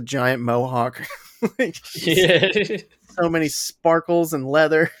awesome. She has a giant mohawk. Like, Yeah. so many sparkles and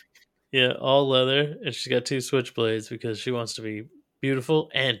leather. Yeah, all leather, and she's got 2 switchblades because she wants to be beautiful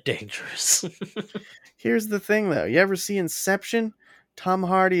and dangerous. Here's the thing, though. You ever see Inception? Tom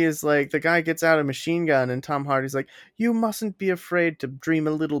Hardy is like, the guy gets out a machine gun, and Tom Hardy's like, you mustn't be afraid to dream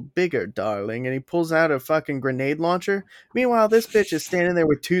a little bigger, darling. And he pulls out a fucking grenade launcher. Meanwhile, this bitch is standing there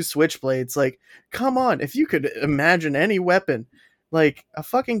with 2 switchblades. Like, come on. If you could imagine any weapon, like a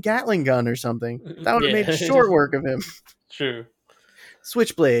fucking Gatling gun or something, that would have Yeah. made short work of him. True.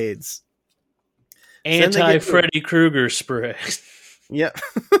 Switchblades. Anti-Freddy Krueger spray. Yep.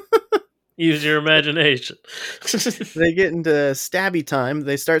 Use your imagination. They get into stabby time.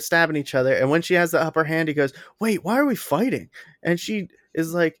 They start stabbing each other. And when she has the upper hand, he goes, wait, why are we fighting? And she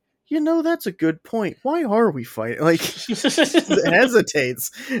is like, that's a good point. Why are we fighting? Like,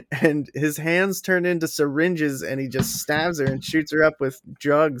 hesitates. And his hands turn into syringes, and he just stabs her and shoots her up with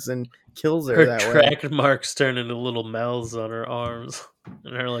drugs and kills her that way. Her track marks turn into little mouths on her arms.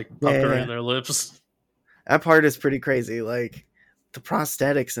 And they're like puckering their lips. That part is pretty crazy. Like, the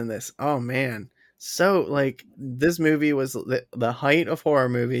prosthetics in this, oh man. So, like, this movie was the height of horror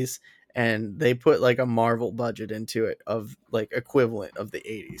movies, and they put like a Marvel budget into it of like equivalent of the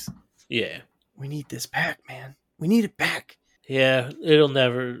 80s. Yeah. We need this back, man. We need it back. Yeah,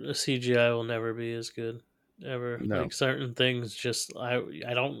 CGI will never be as good ever. No. Like certain things just I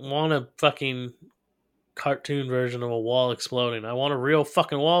don't want a fucking cartoon version of a wall exploding. I want a real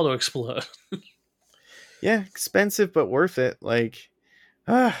fucking wall to explode. Yeah, expensive but worth it. Like,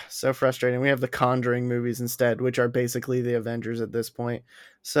 so frustrating. We have the Conjuring movies instead, which are basically the Avengers at this point.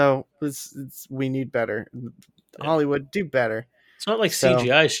 So we need better. Yeah. Hollywood, do better. It's not like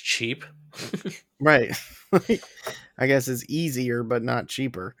CGI is cheap. Right. I guess it's easier but not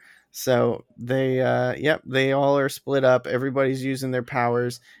cheaper. So they all are split up. Everybody's using their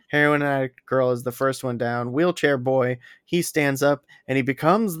powers. Heroin addict girl is the first one down. Wheelchair boy, he stands up and he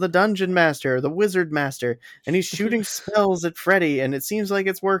becomes the dungeon master, the wizard master, and he's shooting spells at Freddy, and it seems like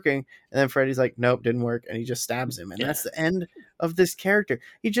it's working. And then Freddy's like, nope, didn't work, and he just stabs him. And that's the end of this character.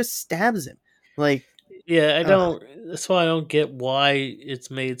 He just stabs him. Like, yeah, I don't. That's why I don't get why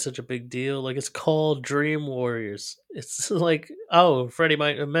it's made such a big deal. Like, it's called Dream Warriors. It's like, oh, Freddy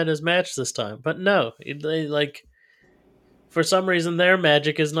might have met his match this time, but no, they like. For some reason, their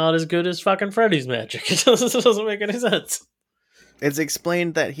magic is not as good as fucking Freddy's magic. It doesn't make any sense. It's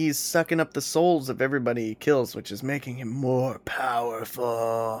explained that he's sucking up the souls of everybody he kills, which is making him more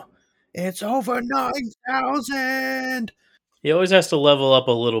powerful. It's over 9,000. He always has to level up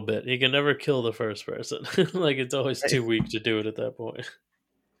a little bit. He can never kill the first person. Like, it's always too weak to do it at that point.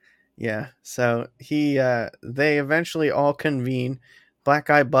 Yeah, so they eventually all convene. Black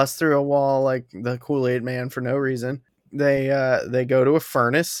guy busts through a wall like the Kool-Aid man for no reason. They go to a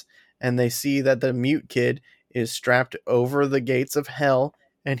furnace, and they see that the mute kid is strapped over the gates of hell,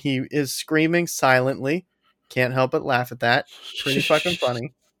 and he is screaming silently. Can't help but laugh at that. Pretty fucking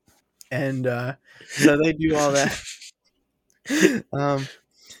funny. And so they do all that.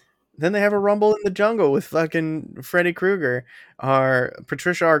 Then they have a rumble in the jungle with fucking Freddy Krueger. Our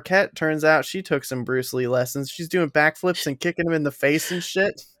Patricia Arquette, turns out she took some Bruce Lee lessons. She's doing backflips and kicking him in the face and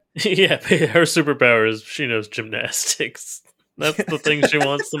shit. Yeah, her superpower is she knows gymnastics. That's the thing she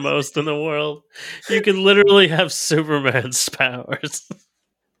wants the most in the world. You can literally have Superman's powers.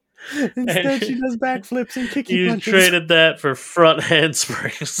 Instead, she does backflips and kicky punches. You traded that for front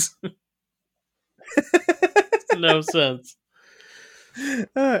handsprings. No sense.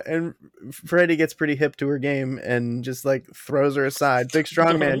 And Freddy gets pretty hip to her game and just like throws her aside. Big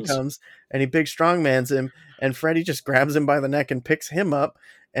strong man comes and he big strong mans him, and Freddy just grabs him by the neck and picks him up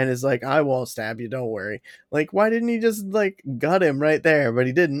and is like, I won't stab you, don't worry. Like, why didn't he just like gut him right there? But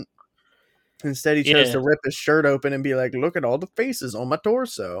he didn't. Instead, he tries to rip his shirt open and be like, look at all the faces on my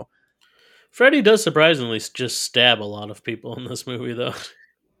torso. Freddy does surprisingly just stab a lot of people in this movie, though.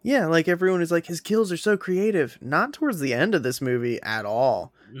 Yeah, like everyone is like, his kills are so creative. Not towards the end of this movie at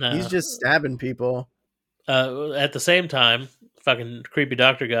all. No. He's just stabbing people. At the same time, fucking creepy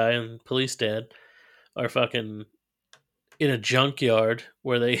doctor guy and police dad are fucking in a junkyard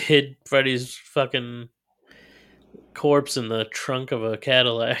where they hid Freddy's fucking corpse in the trunk of a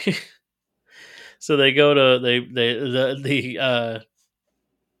Cadillac. So they go to the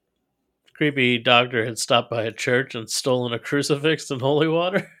creepy doctor had stopped by a church and stolen a crucifix and holy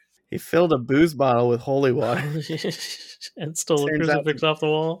water. He filled a booze bottle with holy water and stole a crucifix off the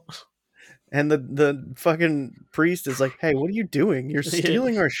wall. And the fucking priest is like, hey, what are you doing? You're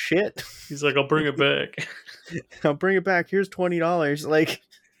stealing our shit. He's like, I'll bring it back. I'll bring it back. Here's $20. Like,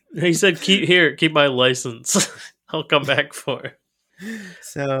 he said, keep my license. I'll come back for it.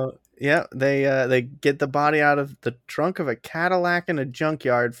 So yeah, they get the body out of the trunk of a Cadillac in a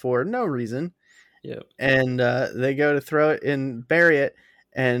junkyard for no reason, Yep. and they go to throw it and bury it,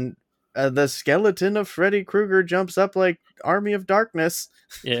 and the skeleton of Freddy Krueger jumps up like Army of Darkness,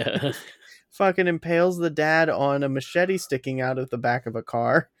 Yeah. fucking impales the dad on a machete sticking out of the back of a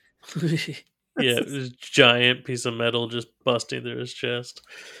car. Yeah, this giant piece of metal just busting through his chest.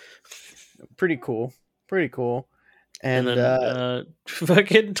 Pretty cool, pretty cool. And And then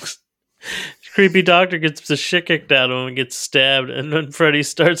fucking creepy doctor gets the shit kicked out of him and gets stabbed, and then Freddy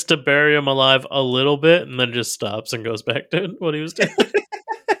starts to bury him alive a little bit and then just stops and goes back to what he was doing.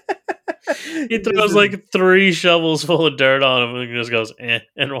 He throws like 3 shovels full of dirt on him and just goes and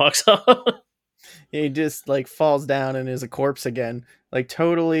walks off. he just like falls down and is a corpse again. Like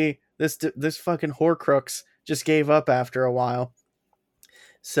totally, this fucking Horcrux just gave up after a while.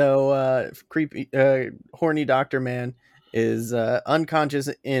 So creepy, horny doctor man is unconscious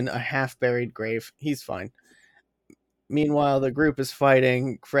in a half buried grave. He's fine. Meanwhile, the group is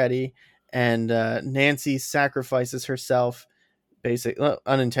fighting Freddy, and Nancy sacrifices herself basically, well,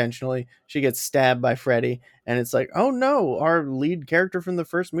 unintentionally. She gets stabbed by Freddy, and it's like, oh no, our lead character from the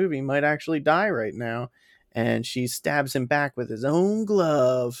first movie might actually die right now. And she stabs him back with his own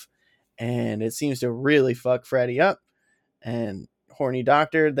glove, and it seems to really fuck Freddy up. And horny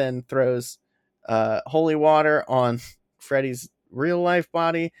doctor then throws holy water on Freddy's real life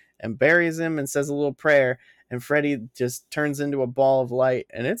body and buries him and says a little prayer, and Freddy just turns into a ball of light,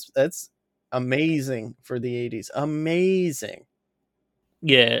 and it's amazing for the 80s. Amazing.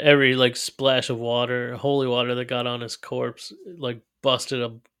 Yeah, every like splash of water, holy water that got on his corpse, like busted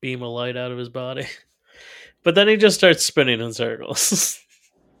a beam of light out of his body. But then he just starts spinning in circles.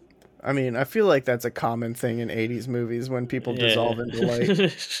 I mean, I feel like that's a common thing in 80s movies when people Yeah. dissolve into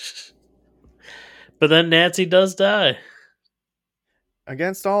light. But then Nancy does die.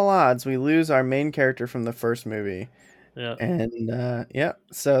 Against all odds, we lose our main character from the first movie. Yeah. And yeah,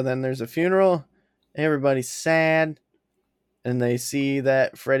 so then there's a funeral. Everybody's sad. And they see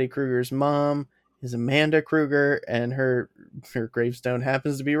that Freddy Krueger's mom is Amanda Krueger, and her gravestone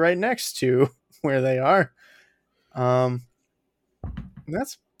happens to be right next to where they are.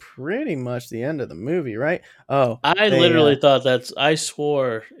 That's pretty much the end of the movie, right? Oh, I literally thought I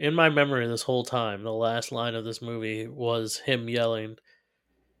swore in my memory this whole time, the last line of this movie was him yelling,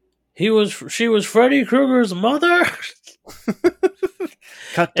 she was Freddy Krueger's mother?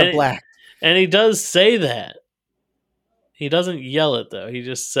 cut to black. And he does say that. He doesn't yell it though. He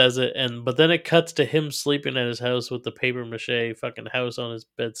just says it, but then it cuts to him sleeping at his house with the paper mache fucking house on his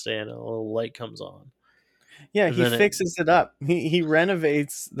bedstand, and a little light comes on. Yeah, he fixes it up. He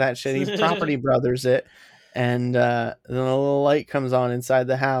renovates that shit. He Property Brothers it, and then a little light comes on inside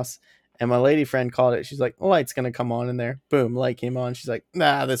the house. And my lady friend called it. She's like, "Light's gonna come on in there." Boom, light came on. She's like,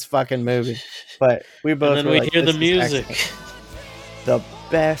 "Nah, this fucking movie." But we both. And then we hear the music. The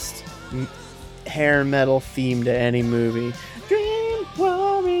best hair metal theme to any movie. Dream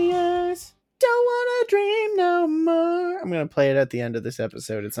Warriors, don't wanna dream no more. I'm gonna play it at the end of this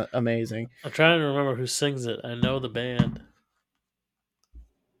episode. It's amazing. I'm trying to remember who sings it. I know the band.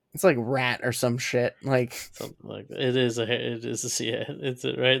 It's like Rat or some shit. Like something like that. It is yeah, it's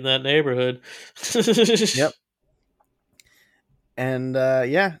right in that neighborhood. Yep. And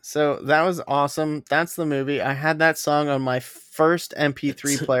yeah, so that was awesome. That's the movie. I had that song on my first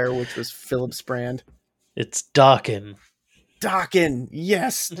MP3 player, which was Philips brand. It's Dokken. Dokken,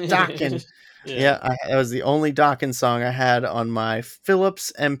 yes, Dokken. Yeah, that was the only Dokken song I had on my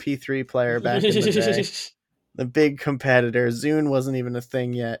Philips MP3 player back in the day. The big competitor. Zune wasn't even a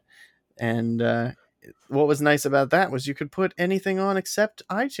thing yet. And what was nice about that was you could put anything on except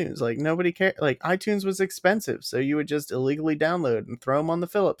iTunes. Like nobody cared. Like iTunes was expensive, so you would just illegally download and throw them on the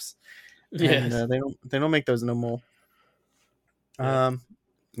Philips. Yes. And they don't make those no more.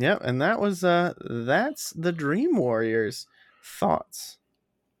 Yeah, and that was that's the Dream Warriors. Thoughts?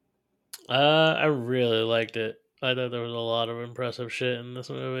 I really liked it. I thought there was a lot of impressive shit in this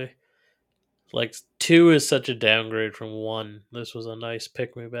movie. Like 2 is such a downgrade from 1. This was a nice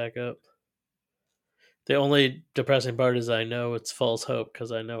pick me back up. The only depressing part is I know it's false hope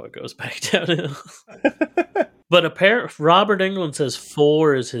because I know it goes back downhill. But Robert Englund says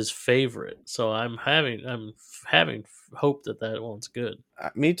 4 is his favorite, so I'm having hope that one's good.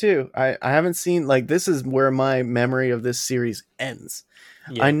 Me too. I haven't seen, like, this is where my memory of this series ends.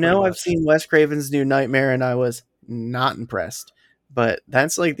 Yeah, I know I've seen Wes Craven's New Nightmare and I was not impressed, but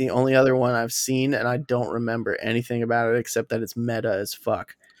that's like the only other one I've seen and I don't remember anything about it except that it's meta as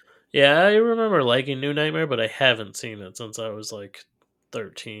fuck. Yeah, I remember liking New Nightmare, but I haven't seen it since I was like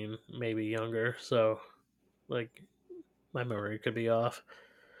 13, maybe younger. So Like my memory could be off.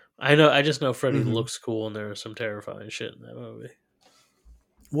 I just know Freddy Hmm. looks cool, and there was some terrifying shit in that movie.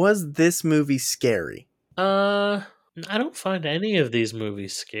 Was this movie scary? Uh, I don't find any of these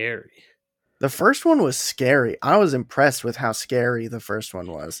movies scary. The first one was scary. I was impressed with how scary the first one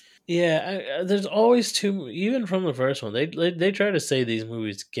was. Yeah, there's always too. Even from the first one, they try to say these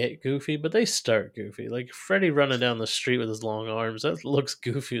movies get goofy, but they start goofy. Like Freddy running down the street with his long arms, that looks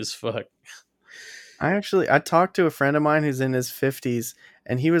goofy as fuck. I talked to a friend of mine who's in his 50s,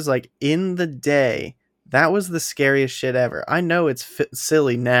 and he was like, in the day, that was the scariest shit ever. I know it's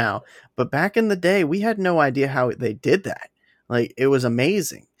silly now, but back in the day, we had no idea how they did that. Like, it was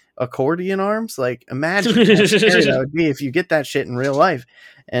amazing. Accordion arms, like, imagine how scary that would be if you get that shit in real life.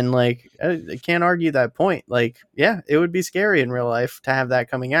 And like, I can't argue that point. Like, yeah, it would be scary in real life to have that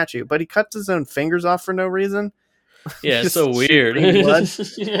coming at you. But he cuts his own fingers off for no reason. Yeah, it's so Just weird. shooting blood.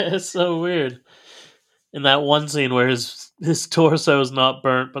 Yeah, it's so weird. In that one scene where his torso is not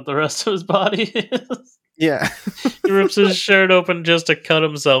burnt, but the rest of his body is. Yeah. He rips his shirt open just to cut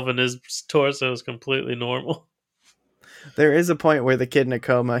himself, and his torso is completely normal. There is a point where the kid in a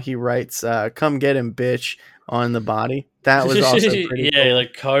coma, he writes, come get him, bitch, on the body. That was also pretty Yeah, cool. he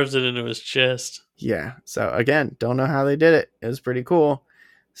like carves it into his chest. Yeah. So again, don't know how they did it. It was pretty cool.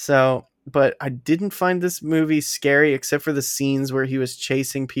 So, but I didn't find this movie scary except for the scenes where he was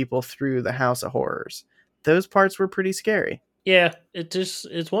chasing people through the House of Horrors. Those parts were pretty scary. Yeah,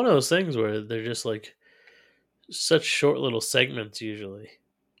 it's one of those things where they're just like such short little segments usually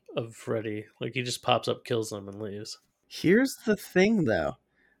of Freddy. Like he just pops up, kills them, and leaves. Here's the thing though.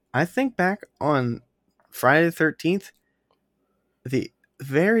 I think back on Friday the 13th, the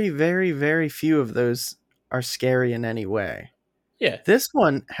very, very, very few of those are scary in any way. Yeah, This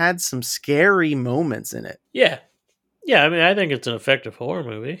one had some scary moments in it. yeah, yeah. I mean, I think it's an effective horror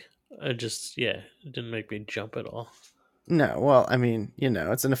movie. It didn't make me jump at all. No, well, I mean,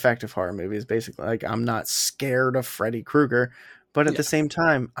 it's an effective horror movie. It's basically like I'm not scared of Freddy Krueger, but at Yeah, the same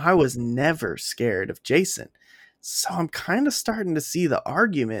time, I was never scared of Jason. So I'm kind of starting to see the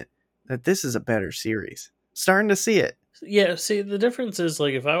argument that this is a better series. Starting to see it. yeah. See, the difference is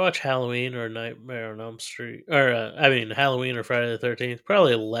like if I watch Halloween or Nightmare on Elm Street, or Halloween or Friday the 13th,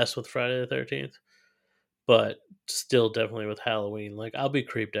 probably less with Friday the 13th, but still definitely with Halloween. Like I'll be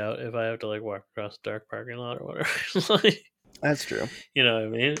creeped out if I have to like walk across a dark parking lot or whatever. Like, That's true. you know what I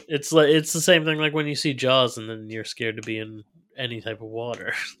mean? It's like it's the same thing like when you see Jaws and then you're scared to be in any type of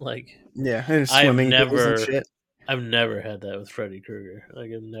water. Like Yeah, and I've swimming pools and never shit. I've never had that with Freddy Krueger.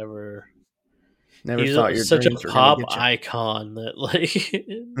 Like I've never. Never He's thought your such a dreams were gonna pop get you. icon that like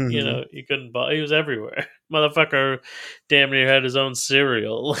Hmm. you couldn't buy. He was everywhere. Motherfucker, damn near had his own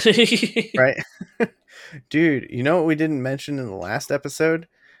cereal. Right? Dude, you know what we didn't mention in the last episode?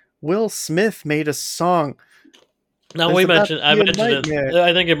 Will Smith made a song. Now It's we about to mentioned. I be a mentioned nightmare. it.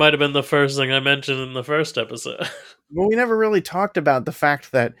 I think it might have been the first thing I mentioned in the first episode. Well, we never really talked about the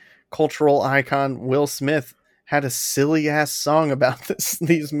fact that cultural icon Will Smith had a silly ass song about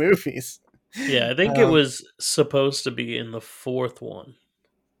these movies. Yeah, I think it Um, was supposed to be in the fourth one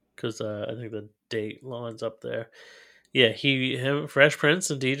because I think the date lines up there. Yeah, him, Fresh Prince,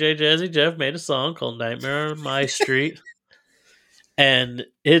 and DJ Jazzy Jeff made a song called "Nightmare on My Street," and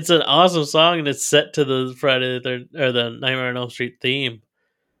it's an awesome song, and it's set to the Friday the Third or the Nightmare on Elm Street theme.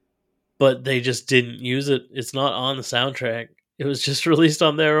 But they just didn't use it. It's not on the soundtrack. It was just released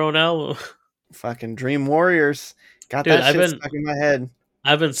on their own album. fucking Dream Warriors got Dude, that shit stuck in my head.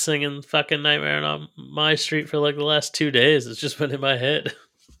 I've been singing fucking Nightmare on My Street for like the last 2 days. It's just been in my head.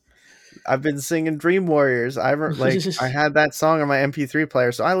 I've been singing Dream Warriors. I had that song on my MP3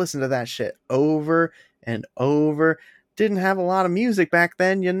 player, so I listened to that shit over and over. Didn't have a lot of music back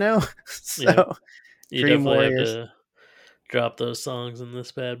then, so Yep. You Dream definitely have Warriors. to drop those songs in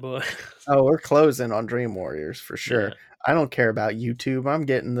this bad boy. Oh, we're closing on Dream Warriors for sure. Yeah. I don't care about YouTube. I'm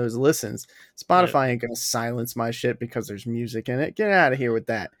getting those listens. Yep. Spotify ain't gonna silence my shit because there's music in it. Get out of here with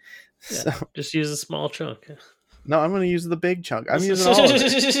that. Yeah. So Just use a small chunk. no, I'm gonna use the big chunk. I'm using all of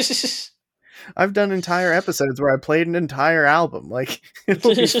it. I've done entire episodes where I played an entire album. Like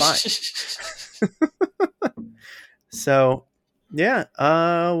it'll be fine. So yeah,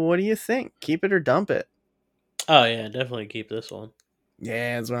 what do you think? Keep it or dump it? Oh yeah, definitely keep this one.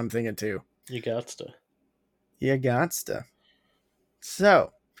 Yeah, that's what I'm thinking too. You got to. You gots to.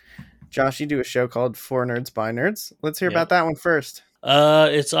 So, Josh, you do a show called For Nerds by Nerds. Let's hear Yeah. about that one first.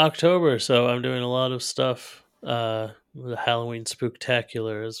 It's October, so I'm doing a lot of stuff. The Halloween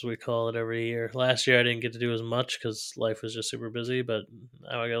Spooktacular, as we call it every year. Last year I didn't get to do as much because life was just super busy, but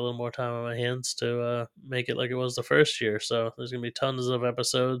now I got a little more time on my hands to make it like it was the first year. So there's gonna be tons of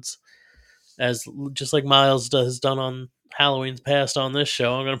episodes. as just like Miles has done on Halloween's past on this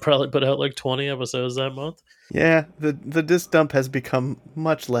show. I'm gonna probably put out like 20 episodes that month. Yeah, the disc dump has become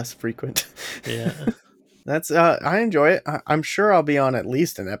much less frequent. Yeah, That's I enjoy it. I'm sure I'll be on at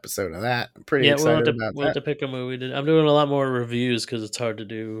least an episode of that. I'm pretty yeah. excited about We'll have that. to pick a movie. I'm doing a lot more reviews because it's hard to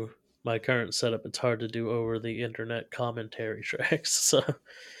do. My current setup, it's hard to do over the internet commentary tracks. So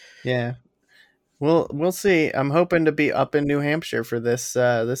Yeah. We'll see. I'm hoping to be up in New Hampshire for this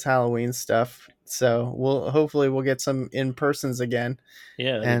Halloween stuff. So we'll get some in persons again,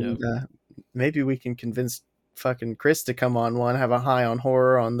 yeah, that'd be and dope. maybe we can convince fucking Chris to come on one. Have a high on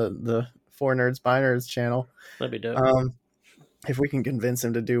horror on the Four Nerds by Nerds channel. That'd be dope. If we can convince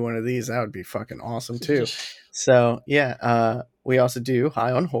him to do one of these, that would be fucking awesome too. So yeah, we also do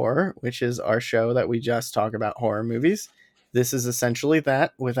High on Horror, which is our show that we just talk about horror movies. This is essentially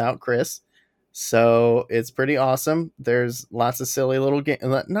that without Chris. So it's pretty awesome. There's lots of silly little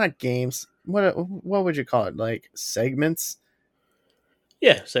not games. What would you call it? Like segments?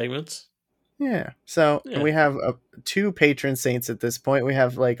 Yeah, segments. Yeah. So Yeah, we have two patron saints at this point. We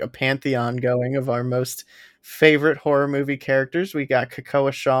have like a pantheon going of our most favorite horror movie characters. We got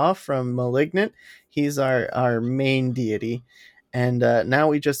Krakoa Shaw from Malignant. He's our main deity. And now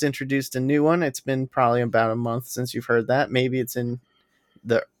we just introduced a new one. It's been probably about a month since you've heard that. Maybe it's in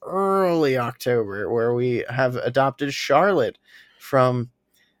the early October, where we have adopted Charlotte from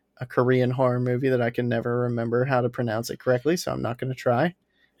a Korean horror movie that I can never remember how to pronounce it correctly, so I'm not going to try.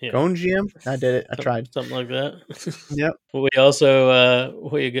 yeah. Gonjiam. I did it. I tried. Something like that. Yep. We also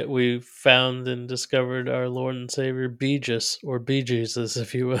we found and discovered our Lord and Savior Beegis, or Bee Jesus,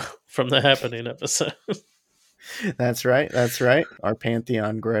 if you will, from the Happening episode. That's right. That's right. Our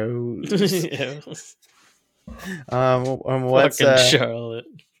pantheon grows. Yeah. What's Fucking Charlotte.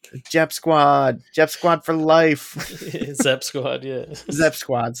 Jep Squad? Jep Squad for life. Zep Squad, yeah. Zep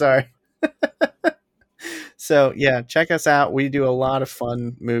Squad. Sorry. So yeah, check us out. We do a lot of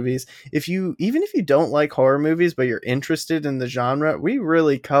fun movies. Even if you don't like horror movies, but you're interested in the genre, we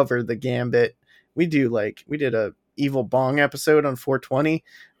really cover the gambit. We did a Evil Bong episode on 420.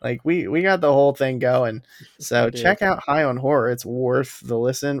 Like we got the whole thing going. So check out High on Horror. It's worth the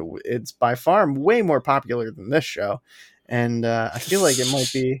listen. It's by far way more popular than this show, and I feel like it might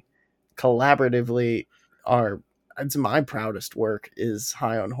be collaboratively it's my proudest work is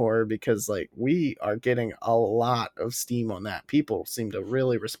High on Horror, because like we are getting a lot of steam on that. People seem to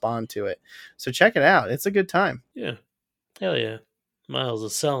really respond to it. So check it out. It's a good time. Yeah. Hell yeah. Miles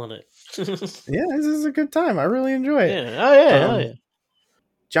is selling it. Yeah, this is a good time. I really enjoy it. Yeah. Oh yeah, hell yeah.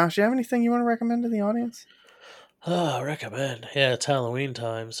 Josh, do you have anything you want to recommend to the audience? Oh, recommend. Yeah, it's Halloween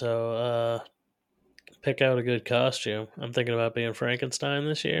time, so pick out a good costume. I'm thinking about being Frankenstein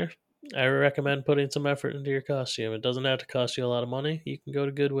this year. I recommend putting some effort into your costume. It doesn't have to cost you a lot of money. You can go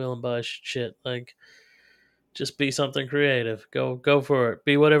to Goodwill and buy shit. Like, just be something creative. Go for it.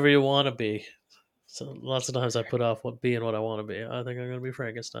 Be whatever you want to be. So lots of times I put off being what I want to be. I think I'm gonna be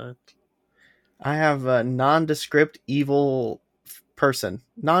Frankenstein. I have a nondescript evil person.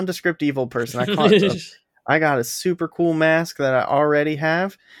 Nondescript evil person. I got a super cool mask that I already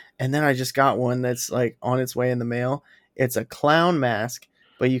have, and then I just got one that's like on its way in the mail. It's a clown mask,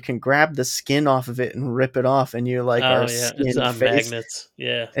 but you can grab the skin off of it and rip it off, and you're like our skin it's on face. magnets.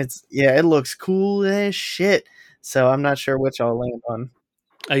 Yeah, it looks cool as shit. So I'm not sure which I'll land on.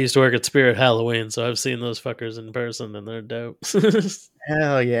 I used to work at Spirit Halloween, so I've seen those fuckers in person, and they're dope.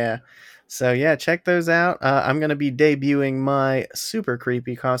 Hell yeah. So yeah, check those out. I'm going to be debuting my super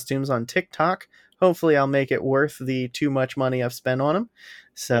creepy costumes on TikTok. Hopefully I'll make it worth the too much money I've spent on them.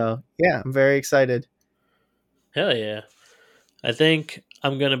 So yeah, I'm very excited. Hell yeah. I think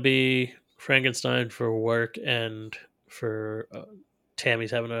I'm going to be Frankenstein for work and for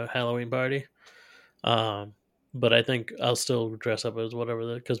Tammy's having a Halloween party. But I think I'll still dress up as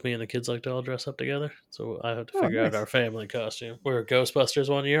whatever, because me and the kids like to all dress up together. So I have to figure out our family costume. We were Ghostbusters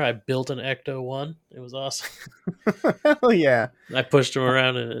one year. I built an Ecto 1. It was awesome. Hell yeah. I pushed him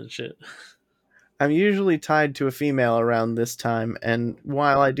around and shit. I'm usually tied to a female around this time, and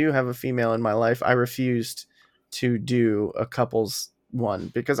while I do have a female in my life, I refused to do a couples one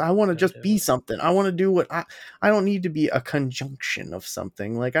because I want to just be something. I want to do what I don't need to be a conjunction of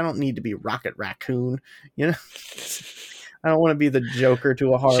something. Like I don't need to be Rocket Raccoon, you know. I don't want to be the Joker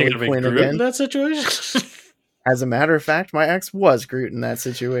to a Harley Quinn again. In that situation. As a matter of fact, my ex was Groot in that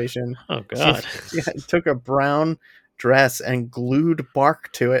situation. Oh god. She took a brown dress and glued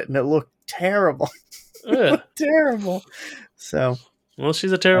bark to it, and it looked terrible. It looked terrible. So, well,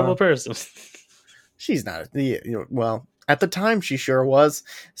 she's a terrible person. She's not. Well, at the time she sure was.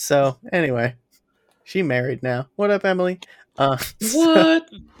 So anyway, she married now. What up, Emily? What?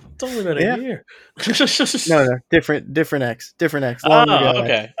 It's only been Yeah. a year. No, different X, long Oh, ago.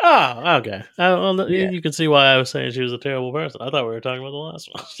 okay. X. Oh, okay. Yeah. You can see why I was saying she was a terrible person. I thought we were talking about the last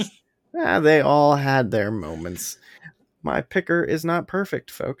one. They all had their moments. My picker is not perfect,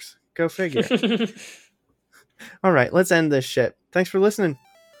 folks. Go figure. All right, let's end this shit. Thanks for listening.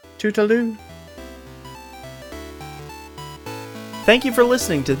 Toodaloo. Thank you for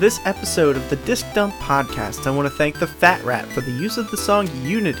listening to this episode of the Disc Dump Podcast. I want to thank the Fat Rat for the use of the song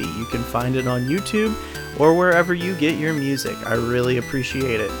Unity. You can find it on YouTube or wherever you get your music. I really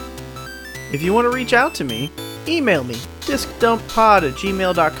appreciate it. If you want to reach out to me, email me,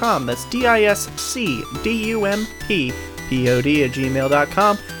 discdumppod@gmail.com. That's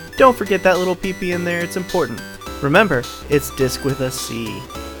discdumppod@gmail.com. Don't forget that little PP in there, it's important. Remember, it's disc with a C.